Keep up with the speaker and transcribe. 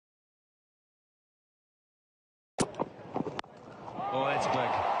Oh, that's big.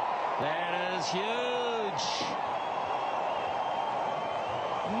 That is huge.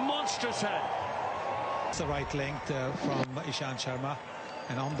 Monstrous hit. It's the right length from Ishant Sharma,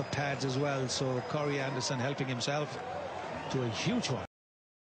 and on the pads as well. So Corey Anderson helping himself to a huge one.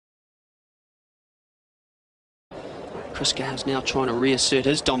 Chris Gah's now trying to reassert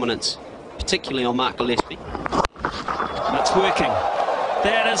his dominance, particularly on Mark Gillespie. That's working.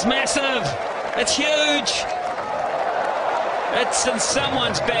 That is massive. It's huge. It's in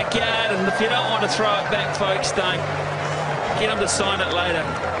someone's backyard, and if you don't want to throw it back, folks, don't. Get him to sign it later.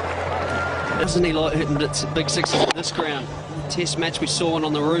 Doesn't he like hitting big sixes at this ground? The test match we saw one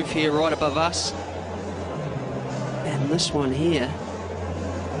on the roof here right above us. And this one here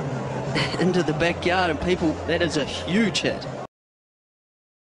into the backyard, and people, that is a huge hit.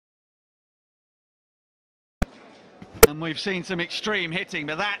 And we've seen some extreme hitting,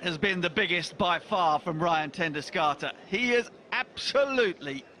 but that has been the biggest by far from Ryan ten Doeschate. He has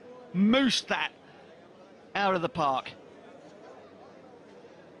absolutely moosed that out of the park.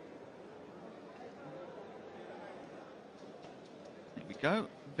 There we go.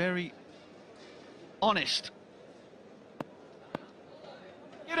 Very honest.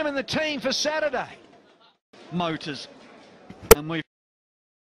 Get him in the team for Saturday. Motors. And we've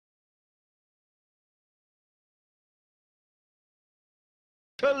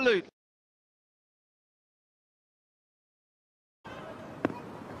absolutely.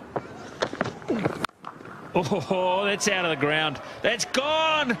 Oh, that's out of the ground. That's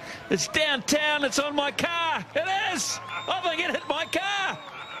gone. It's downtown. It's on my car. It is. I think it hit my car.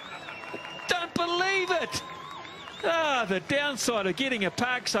 Don't believe it. Ah, the downside of getting a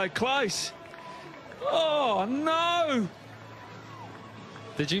park so close. Oh, no.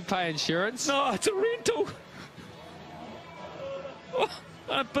 Did you pay insurance? No, it's a rental. Oh,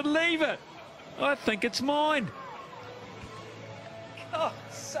 I don't believe it. I think it's mine. Oh,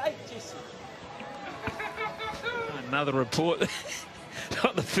 sake, Jesse. Another report.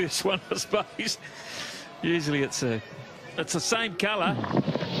 Not the first one, I suppose. Usually it's the same colour.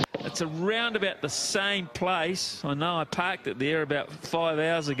 It's around about the same place. I know I parked it there about 5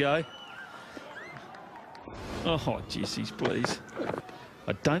 hours ago. Oh, Jesse's, please.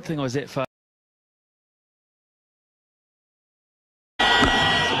 I don't think I was that far.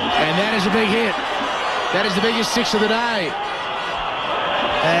 And that is a big hit. That is the biggest six of the day.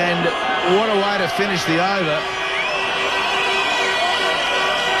 And what a way to finish the over.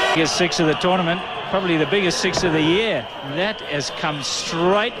 Biggest six of the tournament, probably the biggest six of the year. That has come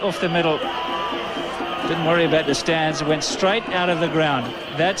straight off the middle. Didn't worry about the stands, went straight out of the ground.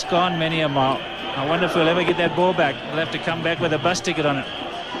 That's gone many a mile. I wonder if we'll ever get that ball back. We'll have to come back with a bus ticket on it.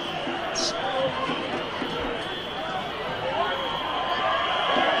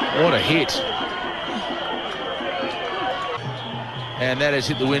 What a hit. And that has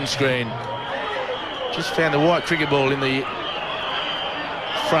hit the windscreen. Just found the white cricket ball in the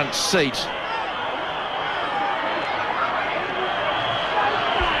front seat.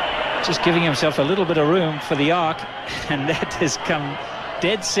 Just giving himself a little bit of room for the arc, and that has come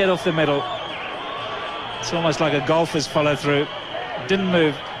dead set off the middle. It's almost like a golfer's follow through. Didn't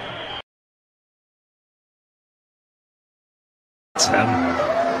move.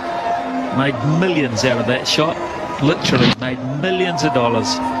 Made millions out of that shot. Literally made millions of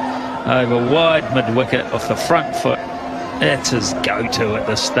dollars over wide mid-wicket off the front foot. That's his go-to at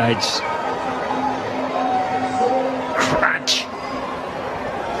this stage. Crunch.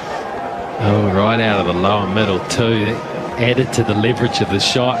 Oh, right out of the lower middle too. Added to the leverage of the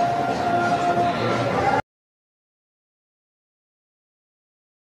shot.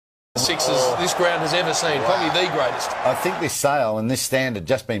 Sixes this ground has ever seen, probably the greatest. I think this sail and this stand had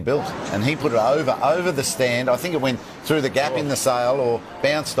just been built, and he put it over the stand. I think it went through the gap in the sail or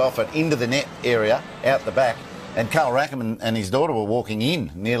bounced off it into the net area out the back. And Carl Rackham and his daughter were walking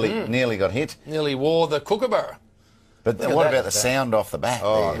in, nearly got hit. Nearly wore the kookaburra. But what about the sound off the back?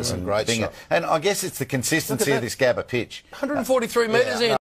 Oh, it's a great shot. And I guess it's the consistency of this Gabba pitch. 143 metres in.